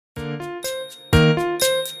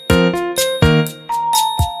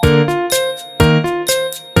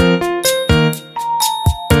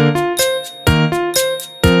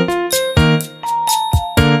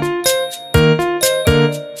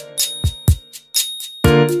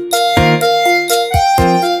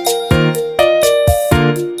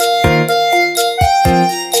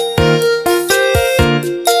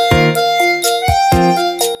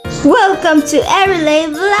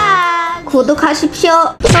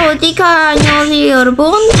구독하십시오. 사와디카 안녕하세요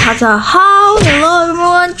여러분. 다자하우. Hello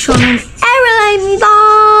everyone. 저는 ERILEI입니다.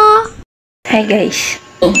 Hi guys.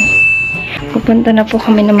 Pupunta na po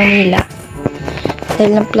kami ng Manila.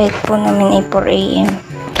 Dahil ang flight po namin ay 4 AM.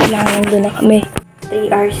 Kailangan doon na kami 3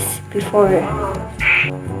 hours before.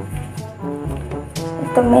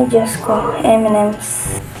 Ito medyas ko.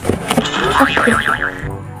 M&M's. Okay.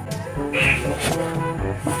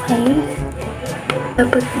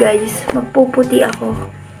 Dapat guys, magpuputi ako.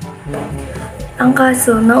 Ang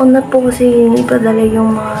kaso, nauna po kasi ipadala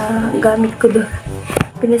yung mga gamit ko doon.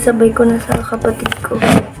 Pinasabay ko na sa kapatid ko.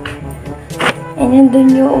 And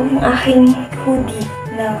nandun yung aking hoodie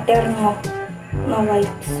na termo na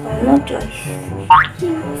white. So, no choice.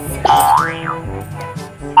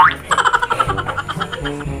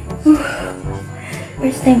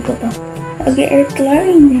 First time ko to.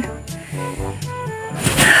 Mag-airline.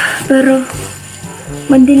 Pero,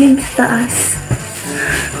 madilim sa taas.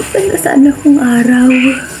 Pero sana kung araw.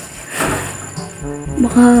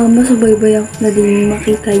 Baka masubaybay ako na din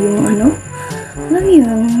makita yung ano. Alam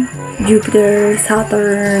yung Jupiter,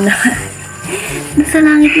 Saturn. Nasa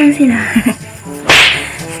langit lang sila.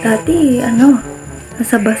 Dati,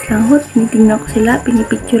 nasa bus lang ho. Tinitingnan ko sila.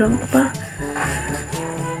 Pinipicturean ko pa.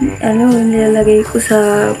 Nilalagay ko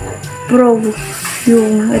sa Pro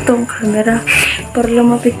yung itong camera. Para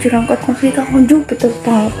lang mapicturean ko at makita ko Jupiter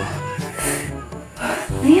pa ako.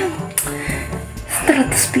 Ayan.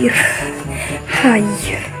 Stratosphere. Hi.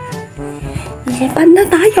 Lilipad na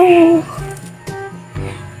tayo.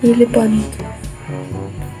 Lilipad.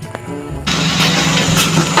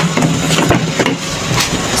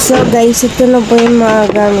 So guys, ito na po yung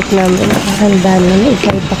mga gamit namin. Nakahanda na.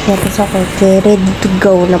 Ipaipak na ito sa kotse. Ready to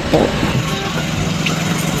go na po.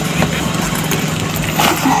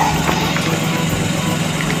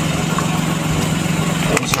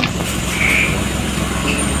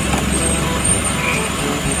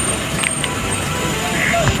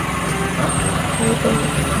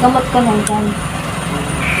 Gamot ko lang dyan.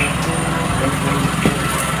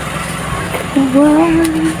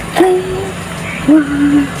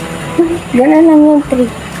 Gano'n lang yung trick.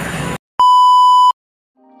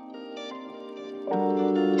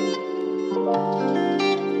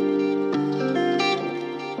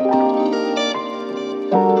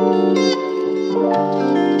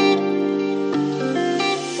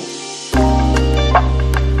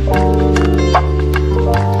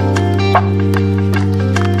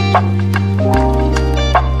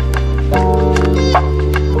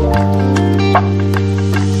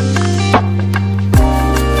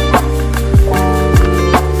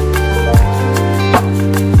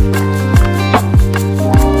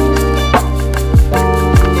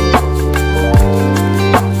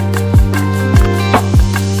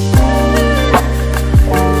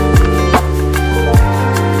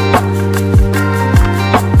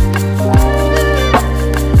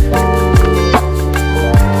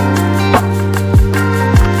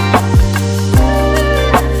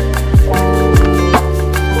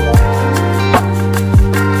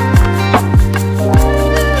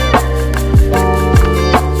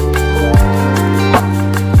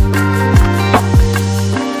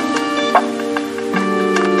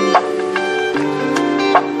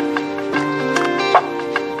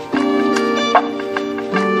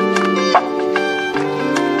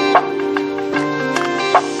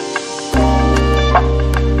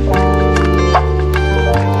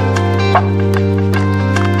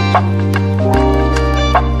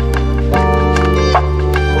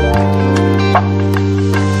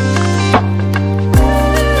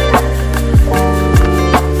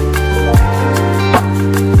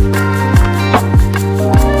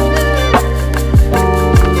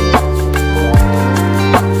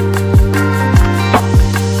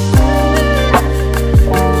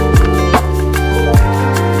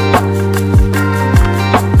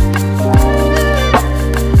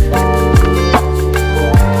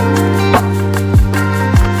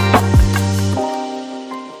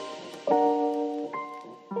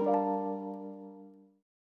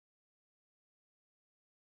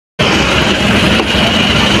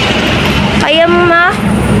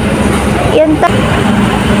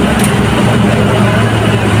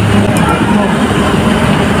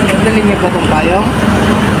 Dalhin niyo ba itong payong?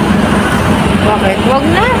 Bakit? Huwag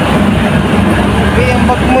na. Ang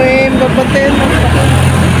bag mo babatin.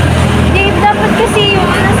 Dave, dapat kasi yung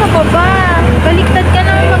nasa baba. Baliktad ka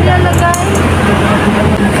na maglalagay.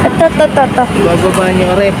 Ito. Bababa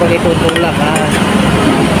niyo rin pag itutulak ha.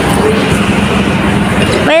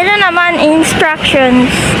 Mayroon naman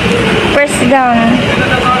instructions. Press down.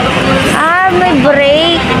 May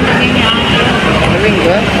break. Galing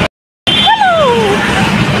ba?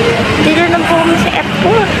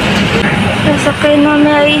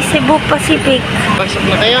 Cebu Pacific. Pasok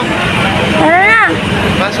na kayo. Tara na!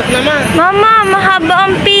 Pasok naman. Mama, mahaba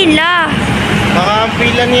ang pila. Baka ang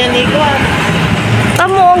pila niya, Nico.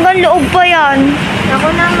 Tamo, hanggang loob pa yan. Ako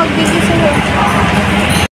na magbigay sa'yo.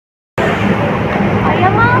 Kaya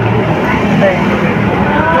ma?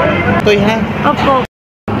 Toy, ha? Opo.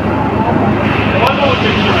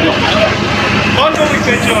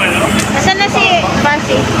 Nasaan na si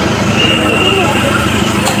Basi?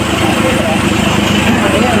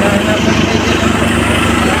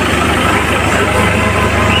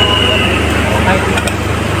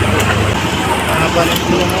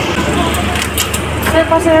 Sir,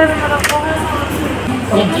 pasero na lang po.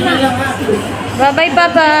 Bye-bye,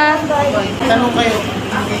 Baba. Tanong kayo.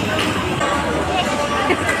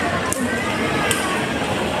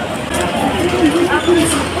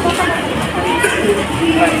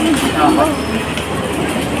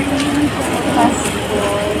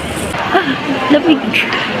 Labig.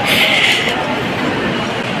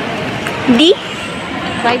 D?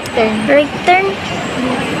 Right turn. Right turn?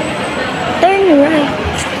 Turn right.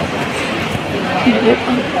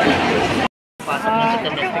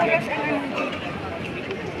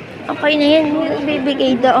 Okay na yan.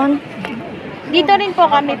 Bibigay doon. Dito rin po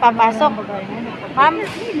kami papasok. Ma'am,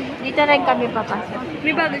 dito rin kami papasok.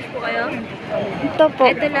 May baggage po kayo? Ito po.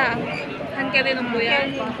 Ito na. Hand carry lang po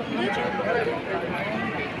yan.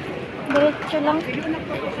 Diretso lang.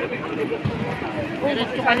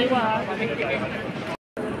 Diretso kaliwa.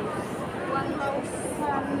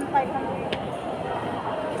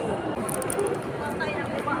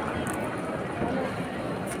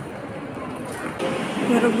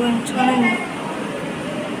 여러분, 저는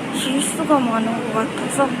실수가 많은 것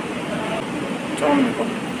같아서 처음이고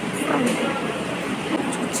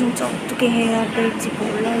저 진짜 어떻게 해야 될지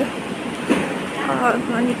몰라요. 아,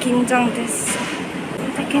 많이 긴장됐어.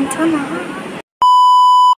 근데 괜찮아.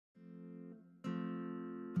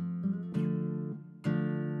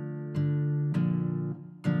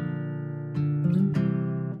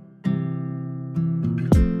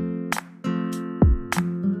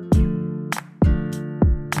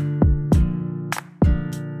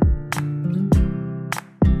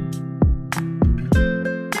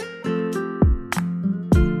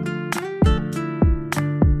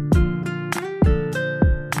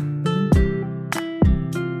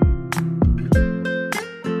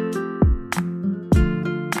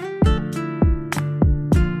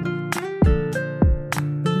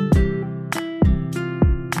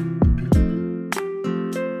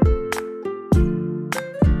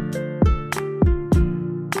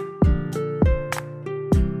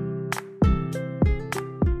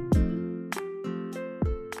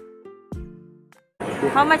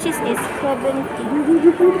 How much is this? 70.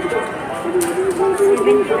 70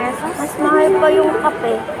 pesos. Mas mahal pa yung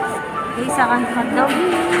kape. Isa kang hotdog.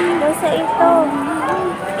 Kasi ito,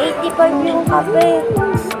 85 yung kape.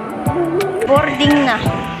 Boarding na.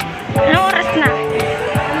 Anong oras na?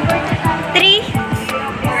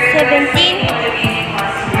 3:17.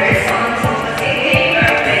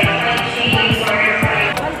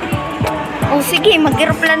 Oh, sige,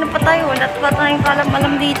 mag-aeroplano pa tayo. Wala pa tayong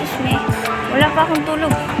kalam-alam dito, Sme. Wala pa akong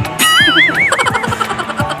tulog.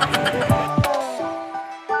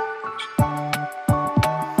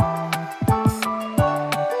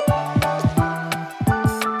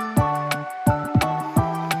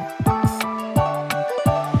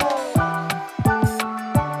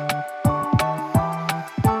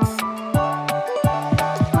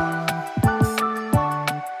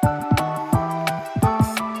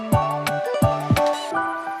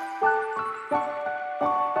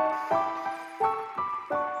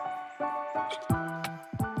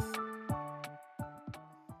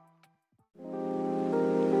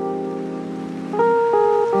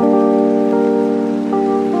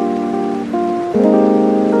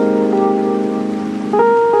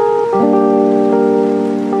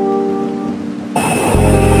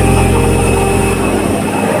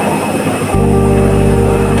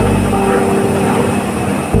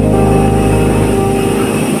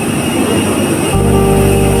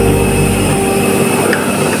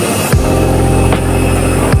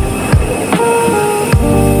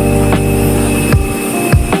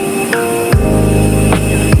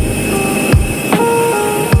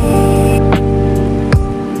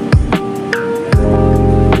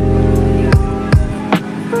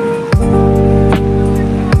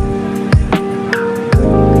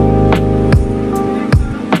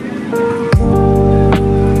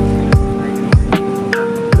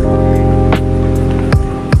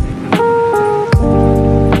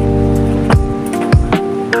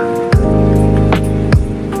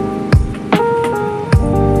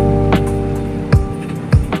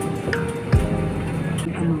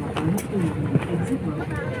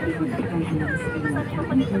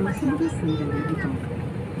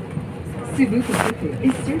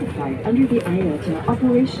 IATA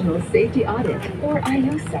Operational Safety Audit, or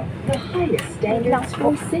IOSA, the highest standards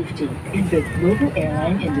for safety in the global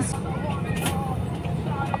airline industry.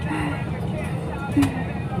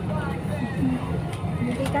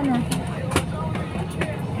 Hindi ka na.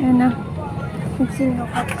 Yan na. Nagsino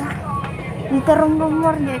ka ta. Dito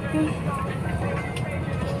rumor dito.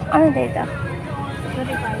 Ano dito?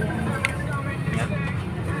 Sorry tayo.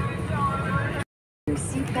 Your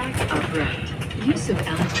seat back upright. Use of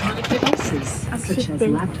electronic devices such as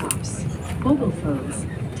laptops, mobile phones,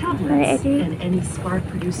 tablets, and any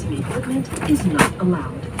spark-producing equipment is not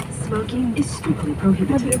allowed. Smoking is strictly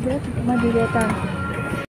prohibited. Madiletan.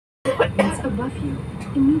 Equipment's above you.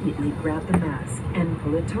 Immediately grab the mask and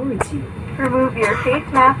pull it towards you. Remove your face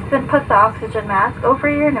mask and put the oxygen mask over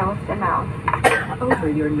your nose and mouth. Over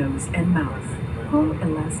your nose and mouth. Pull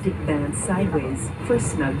elastic band sideways for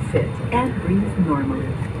snug fit and breathe normally.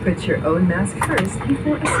 Put your own mask first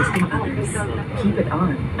before assisting others. Keep it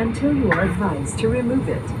on until you are advised to remove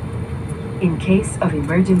it. In case of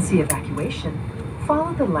emergency evacuation,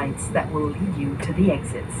 follow the lights that will lead you to the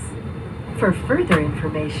exits. For further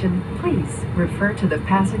information, please refer to the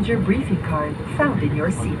passenger briefing card found in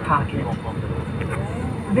your seat pocket.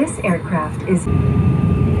 This aircraft is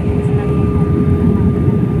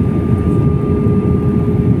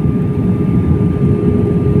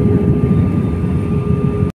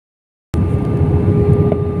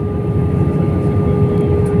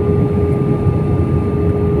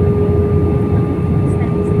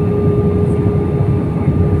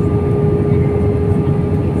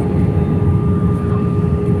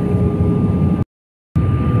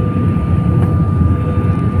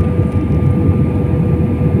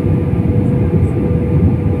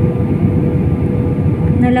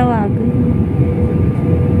Nalawagan.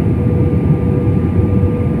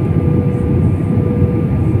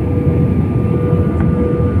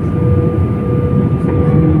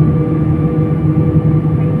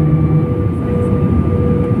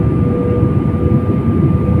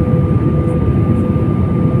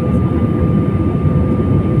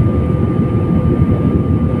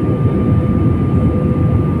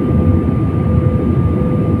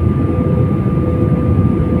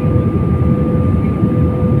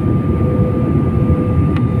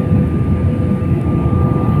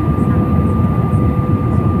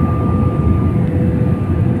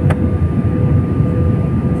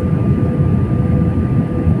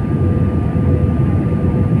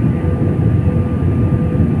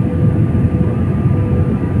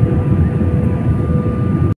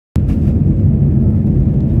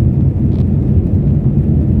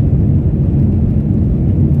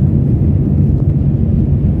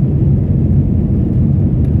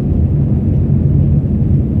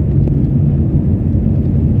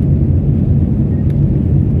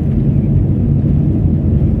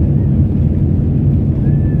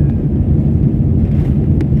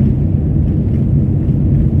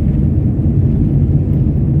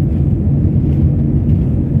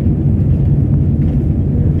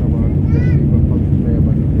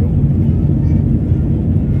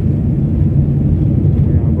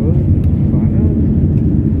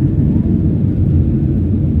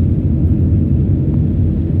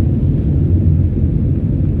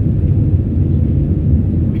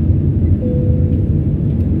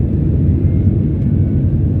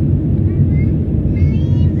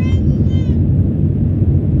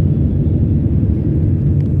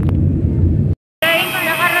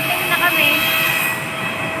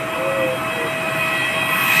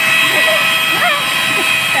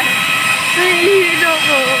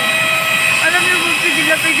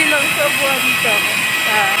 lang sa buwan ko.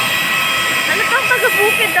 Ano pang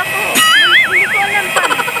taga-bukid ako? Hindi ko alam pa.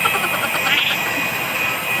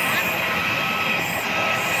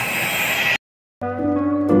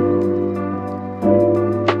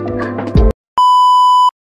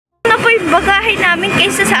 Ano po yung bagahe namin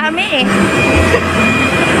kaysa sa amin eh.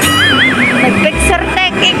 Nag-picture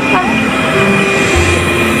taking pa.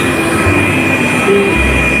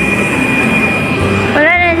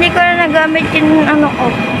 Wala na, hindi ko na nagamit yung ano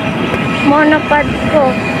ko. Monopod ko.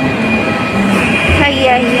 Ay.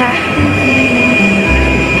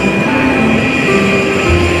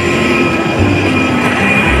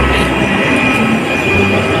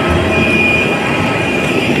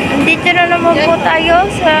 Andito na naman po tayo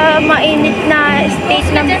sa mainit na state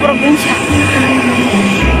ng probinsya.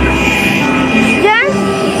 Diyan!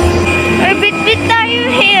 Ay, bit-bit tayo.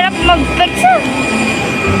 Hirap mag-picture.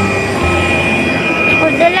 O,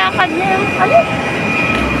 dalakad na yung ano?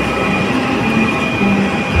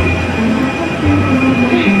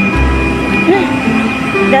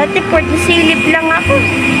 Dati portisilip lang ako.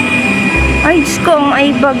 Ay, Diyos ko, ang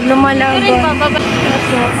ibag lumalaban.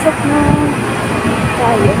 Nasasok na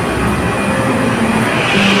tayo.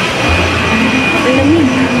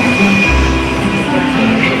 Lamig.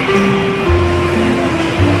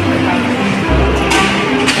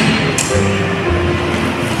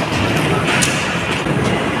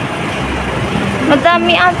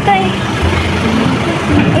 Madami ata eh.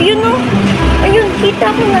 Ayun o. Ayun,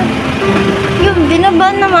 kita ko na. Yun,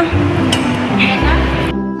 binaba naman.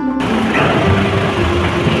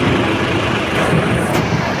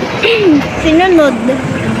 Sinunod.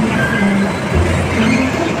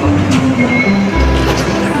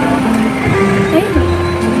 Ayun.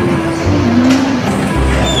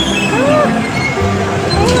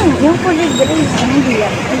 Ayun, yung kulay gray. Hindi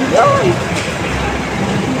yan. Ayun.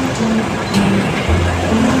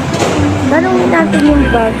 Tanungin natin yung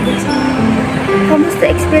bag. Kamusta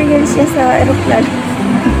experience niya sa aeroplano?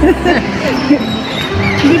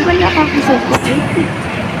 Hindi ba nakakasuffocate?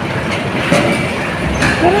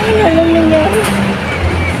 Parang alam nangyari.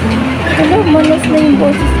 Ano, malas na yung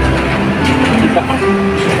boses. Dito ka.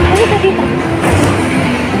 Ano ka dito?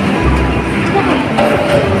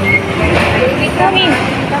 Kami.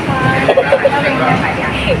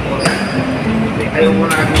 Ayaw mo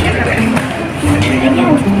na.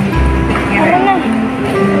 Ayan. Tara na.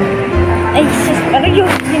 Ay, sus. Ano yun?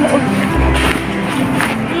 Sinuod.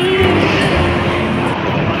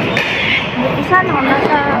 Isa na.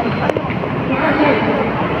 Nasa,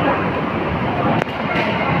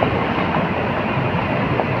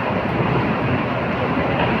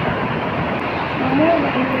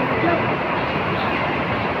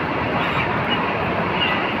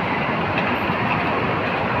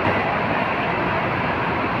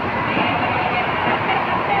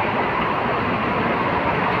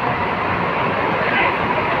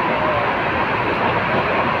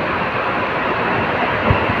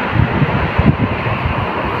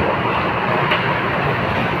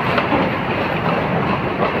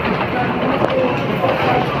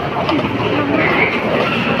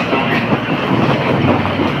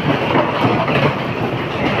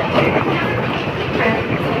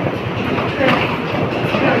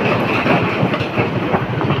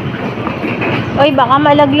 Oy, baka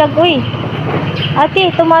malaglag, oy. Ate,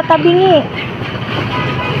 tumatabingi.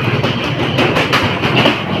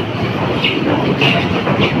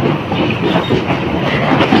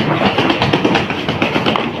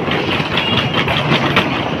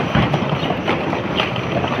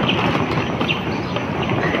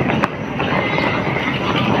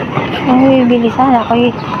 Ay, bilisan ako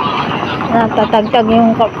eh. Natatagtag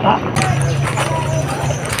yung kapa.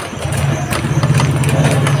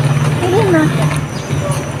 ayun na.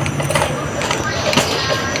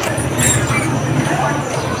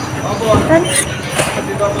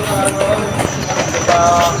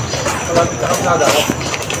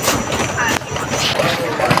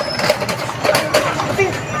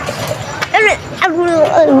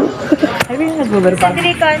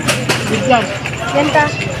 Sidrikan. Yan ta.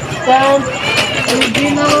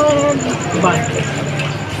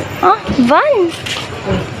 Ah, van.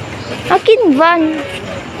 Akin van.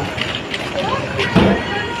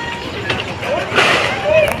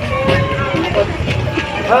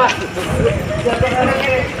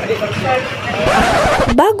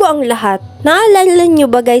 Bago ang lahat, naalala nyo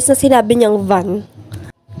ba guys na sinabi niyang van?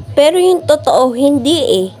 Pero yung totoo, hindi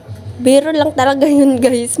eh. Biro lang talaga yun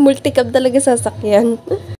guys. Multicab talaga sasakyan.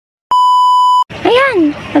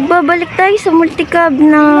 Ayan, nagbabalik tayo sa multicab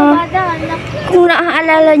na kung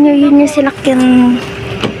naaalala nyo, yun yung sinakyan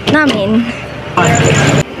namin.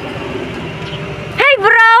 Hi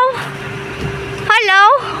bro! Hello?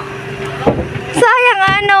 Sayang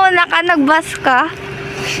ano, naka-nagbus ka.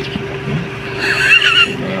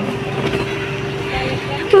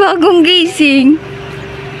 Bagong gising.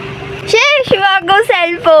 Sheesh, bagong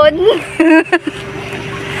cellphone.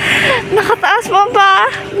 Nakataas mo pa.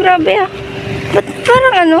 Grabe ah. Ba't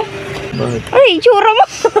parang ano? Ay, tsura mo.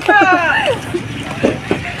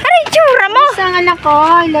 Ay, tsura mo. Isang anak ko,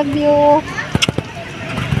 I love you.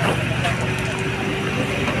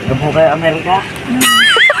 Ito po kayo, Amerika?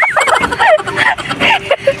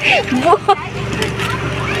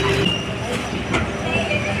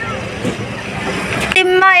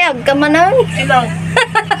 Timayag ka man nun. Ilaw.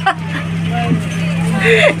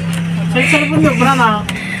 Sa cellphone nyo, brana.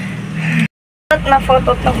 Na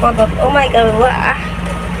photo. Oh my god, wow.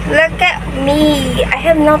 Look at me. I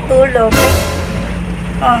have no tulog.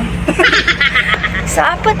 Oh.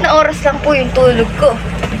 Sa 4 na oras lang po yung tulog ko.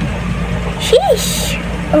 Sheesh.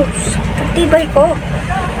 Oh, tibay ko.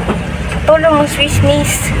 Tulong ng Swiss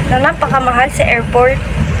miss na napakamahal sa airport.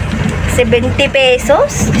 70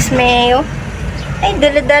 pesos. Diyos mayo. Ay,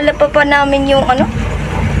 dala-dala pa namin yung ano,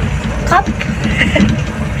 cup.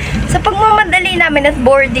 Sa pagmamadali namin at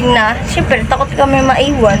boarding na, syempre, takot kami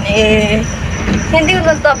maiwan. Hindi ko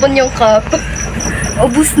natapon yung cup.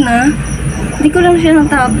 Ubus na. Hindi ko lang siya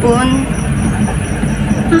natapon.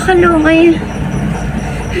 Nakalungay.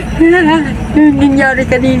 Yung nangyari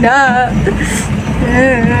kanina.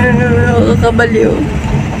 Nakakabaliw.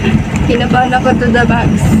 Kinabahan ako to the max.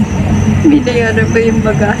 Binayaran ba yung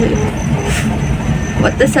bagahe?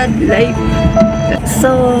 What a sad life. So,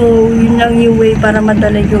 yun lang yung way para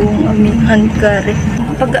madala yung aming hand carry.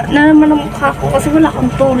 Pag na naman ang mukha ko kasi wala akong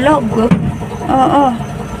tulog. Oo.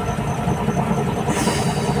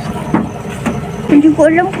 Hindi ko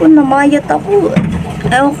alam kung namayat ako.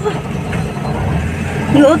 Ewan ko.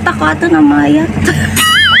 Yung utak ko ito namayat.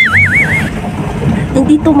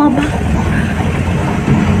 Hindi tumaba.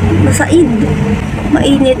 Masaid.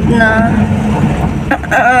 Mainit na.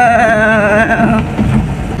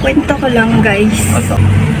 Kwento ko lang guys.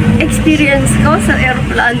 Experience ko sa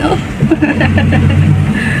aeroplano.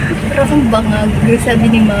 Pero kung bangag, sabi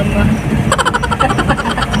ni mama.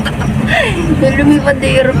 Nung lumipad na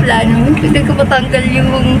aeroplano, hindi ko matanggal yung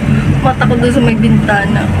mata ko doon sa may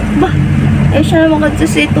bintana. Bah, siya naman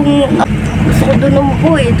kasi itong gusto ko doon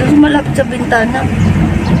umupo doon sa malapit sa bintana.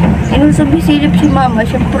 Nung sabisilip si mama,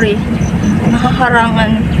 syempre,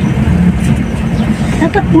 nakaharangan.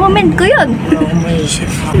 Dapat moment ko yun.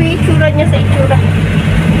 May itsura niya sa itsura.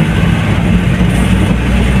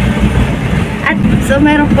 At so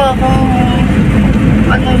meron po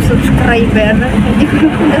akong subscriber. Hindi ko na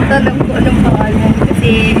po natanong kung anong pangalan.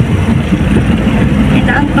 Kasi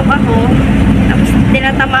inaantok ako. Tapos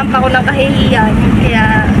tinatamaan pa ako ng kahihiyan.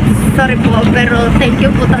 Kaya sorry po. Pero thank you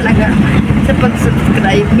po talaga sa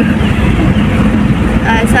pag-subscribe.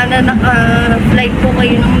 Sana naka-flight po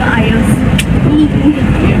kayo ng maayos.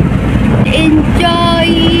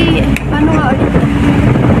 Enjoy! Paano nga ulit?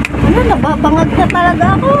 Ano, nababangag na talaga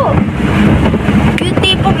ako. Yung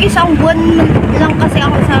tipong isang buwan lang kasi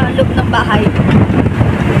ako sa loob ng bahay.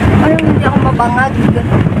 Ano, hindi ako mabangag.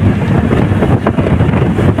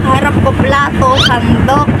 Harap ko plato,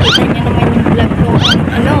 sandok. Kita nyo naman yung vlog ko.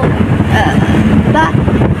 Ano, ba?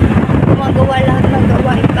 Gumagawa lahat ng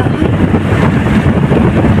gawain bahay.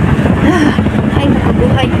 Ay,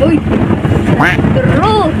 nakabuhay. Uy!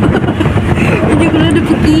 Sandro! Hindi ko na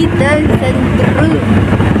napakita. Sandro.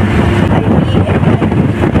 Ay,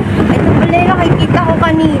 ito pala yung nakikita ko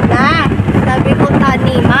kanina. Sabi ko,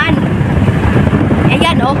 taniman.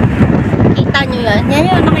 Ayan, oh. Kita nyo yan. Yan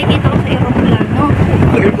yung nakikita ko sa aeroplano.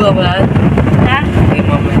 Ay, mama. Ha? Ay,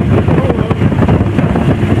 mama. Oo.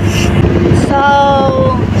 So,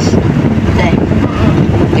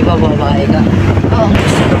 Di ba babae ka? oh.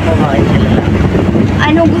 Gusto ko babae sa lalaki.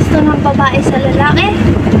 Anong gusto ng babae sa lalaki?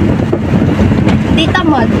 Hindi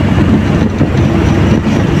tamad.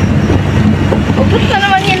 O, ba't ka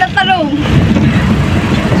naman yun natanong?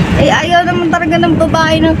 Ayaw naman talaga ng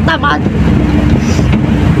babae ng tamad.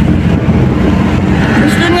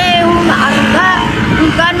 Gusto niya yung maaruga.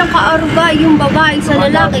 Kung gano'ng kaaruga yung babae sa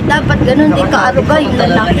lalaki, dapat ganun din kaaruga yung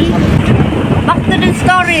lalaki. Back to the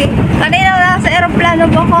story. Kanina nasa aeroplano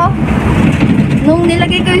ba ko? Nung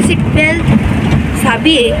nilagay ko yung seatbelt,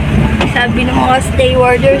 sabi ng mga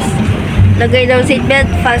stewardess, lagay daw seatbelt,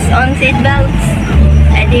 pass on seatbelts.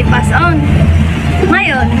 Di pass on.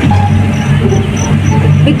 Ngayon,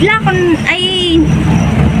 bigla kong,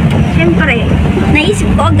 siyempre, naisip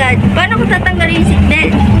ko agad, paano ko tatanggalin yung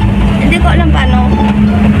seatbelt? Hindi ko alam paano.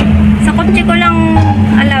 Sa kotse ko lang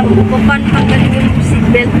alam kung paano tanggalin yung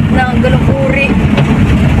seatbelt na ganong uri.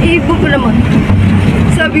 Ibo ko naman.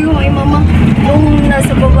 Sabi ko kay mama, nung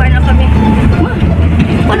nasa baba na kami, Ma,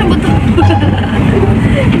 paano ba ito?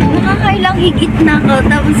 Nakakailang higit na ako,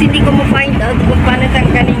 tapos hindi ko ma-find out kung paano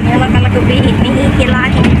tanggalin niya. Nakalagabihin,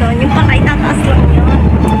 hihilahin ito. Yung pala itataas lang yun.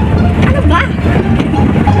 Ano ba?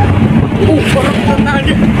 Kurap na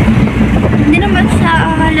talaga. Hindi naman sa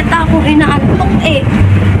halata akong inaantok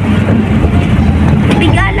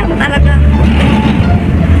Biga lang talaga.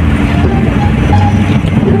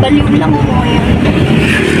 Baliw lang ko ngayon.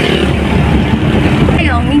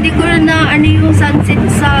 Ayun, hindi ko na ano yung sunset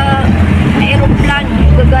sa aeroplano.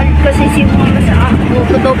 Gagalit kasi si mama sa ako.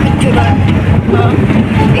 Ito daw picturean.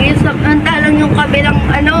 Samantalang yung kabilang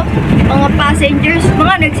mga passengers,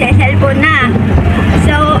 mga nagse-cellphone na.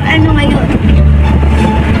 So, ano ngayon?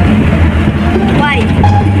 Why?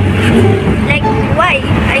 Like, why?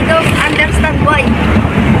 I don't understand why.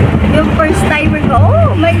 Yung first timer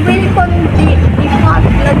ko, may welcome hot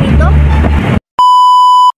na dito.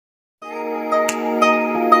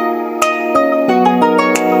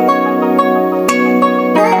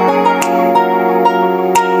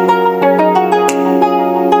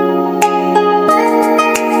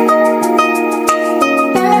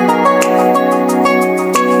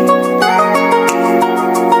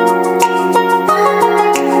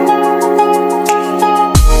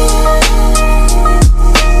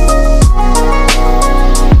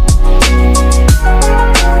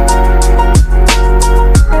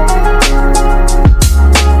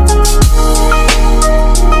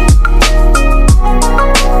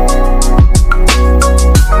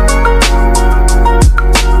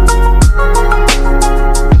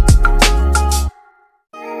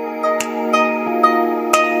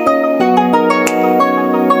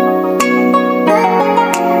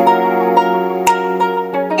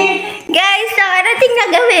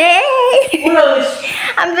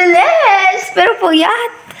 Ang bilis! Pero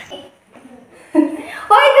puyat.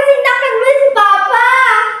 Hoy, kasi nakad mo si Papa!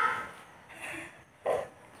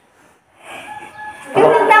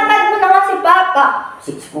 Kasi nakad mo na nga si Papa.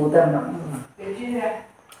 6 puta na.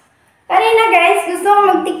 Kanina guys, gusto kong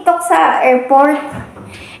mag-tiktok sa airport.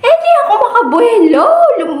 Eh, di ako makabuelo.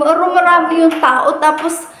 Marami yung tao.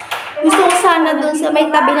 Tapos, gusto ko sana dun sa may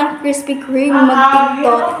tabi ng Krispy Kreme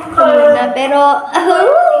mag-tiktok muna. Pero,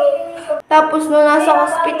 tapos nung nasa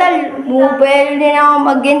hospital, bubuelo din ako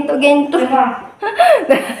mag-gento-gento.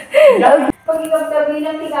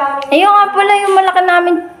 Ayun nga pala yung malaki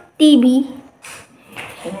namin TV.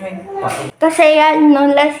 Kasi yan,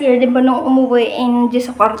 nung last year, di ba nung umuwi, nandiyan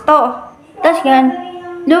sa kwarto. Tapos yan,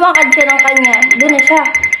 lumakad siya ng kanya. Doon na siya.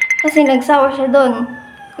 Kasi nagsawa siya doon.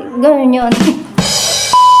 Ganun yun.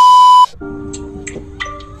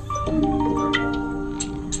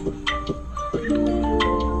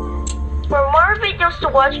 For more videos to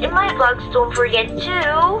watch in my vlogs, don't forget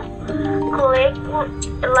to click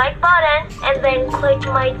the like button and then click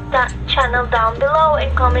my channel down below and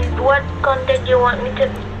comment what content you want me to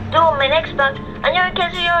do in my next vlog. 안녕히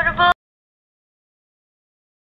계세요, 여러분!